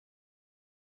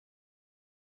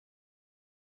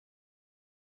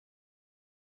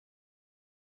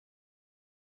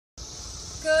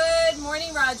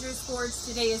morning, Rogers Forge.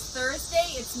 Today is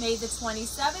Thursday. It's May the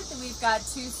 27th, and we've got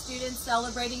 2 students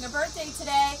celebrating a birthday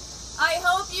today. I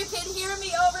hope you can hear me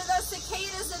over the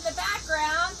cicadas in the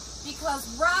background because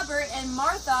Robert and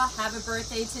Martha have a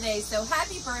birthday today. So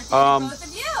happy birthday to both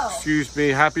of you. Excuse me,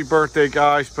 happy birthday,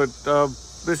 guys. But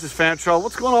Mrs. Fanshawe,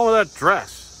 what's going on with that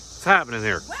dress? What's happening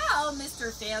here? Well,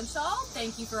 Mr. Fanshawe,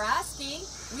 thank you for asking.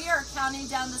 We are counting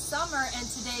down the summer, and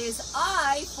today is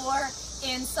I for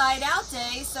Inside Out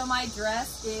Day, so my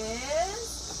dress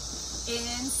is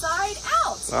Inside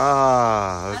Out.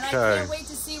 Ah, okay. And I can't wait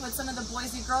to see what some of the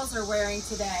boys and girls are wearing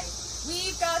today.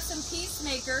 We've got some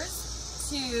peacemakers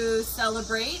to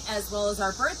celebrate, as well as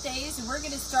our birthdays, and we're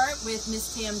going to start with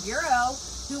Miss Tamburo,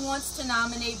 who wants to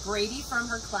nominate Brady from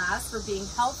her class for being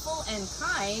helpful and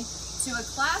kind to a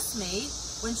classmate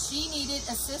when she needed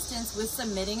assistance with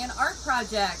submitting an art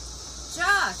project.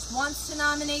 Josh wants to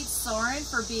nominate Soren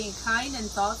for being kind and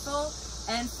thoughtful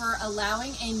and for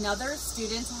allowing another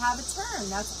student to have a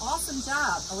turn. That's awesome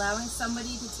job, allowing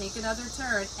somebody to take another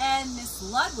turn. And Miss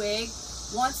Ludwig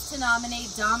wants to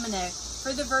nominate Dominic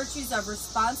for the virtues of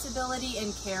responsibility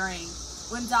and caring.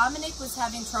 When Dominic was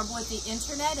having trouble with the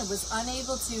internet and was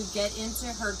unable to get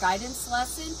into her guidance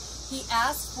lesson, he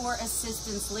asked for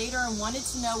assistance later and wanted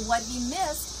to know what he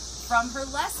missed from her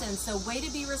lesson. So way to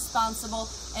be responsible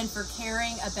and for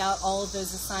caring about all of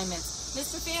those assignments.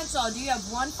 Mr. Fanshawe, do you have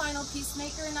one final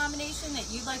peacemaker nomination that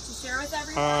you'd like to share with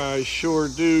everyone? I sure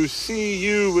do.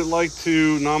 CU would like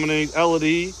to nominate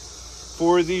Elodie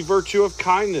for the virtue of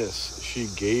kindness. She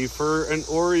gave her an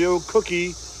Oreo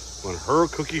cookie when her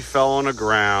cookie fell on the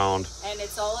ground. And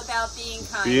it's all about being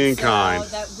kind. Being kind.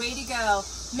 That way to go.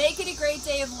 Make it a great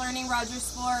day of learning,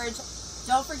 Rogers Forge.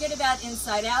 Don't forget about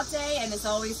Inside Out Day, and as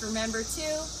always, remember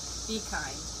to be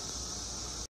kind.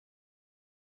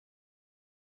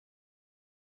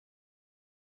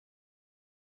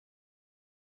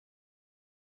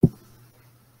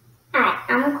 Hi,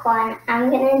 I'm Quan.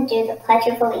 I'm going to do the Pledge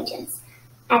of Allegiance.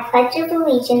 I pledge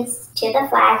allegiance to the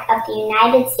flag of the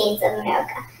United States of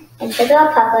America and to the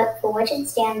republic for which it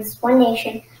stands, one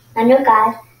nation, under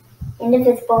God,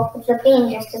 indivisible, with liberty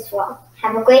and justice for all.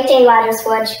 Have a great day, Rogers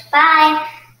Forge. Bye!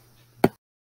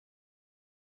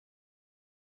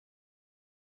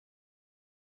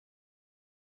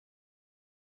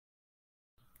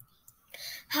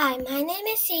 Hi, my name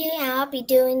is Celia and I'll be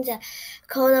doing the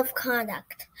Code of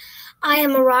Conduct. I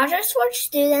am a Rogers Forge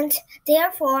student,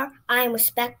 therefore I am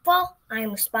respectful, I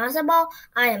am responsible,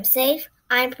 I am safe,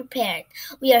 I am prepared.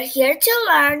 We are here to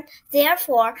learn,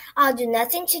 therefore I'll do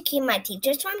nothing to keep my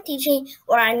teachers from teaching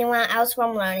or anyone else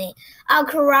from learning. I'll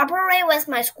cooperate with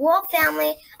my school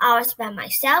family, I'll respect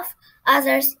myself,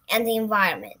 others, and the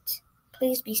environment.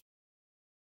 Please be safe.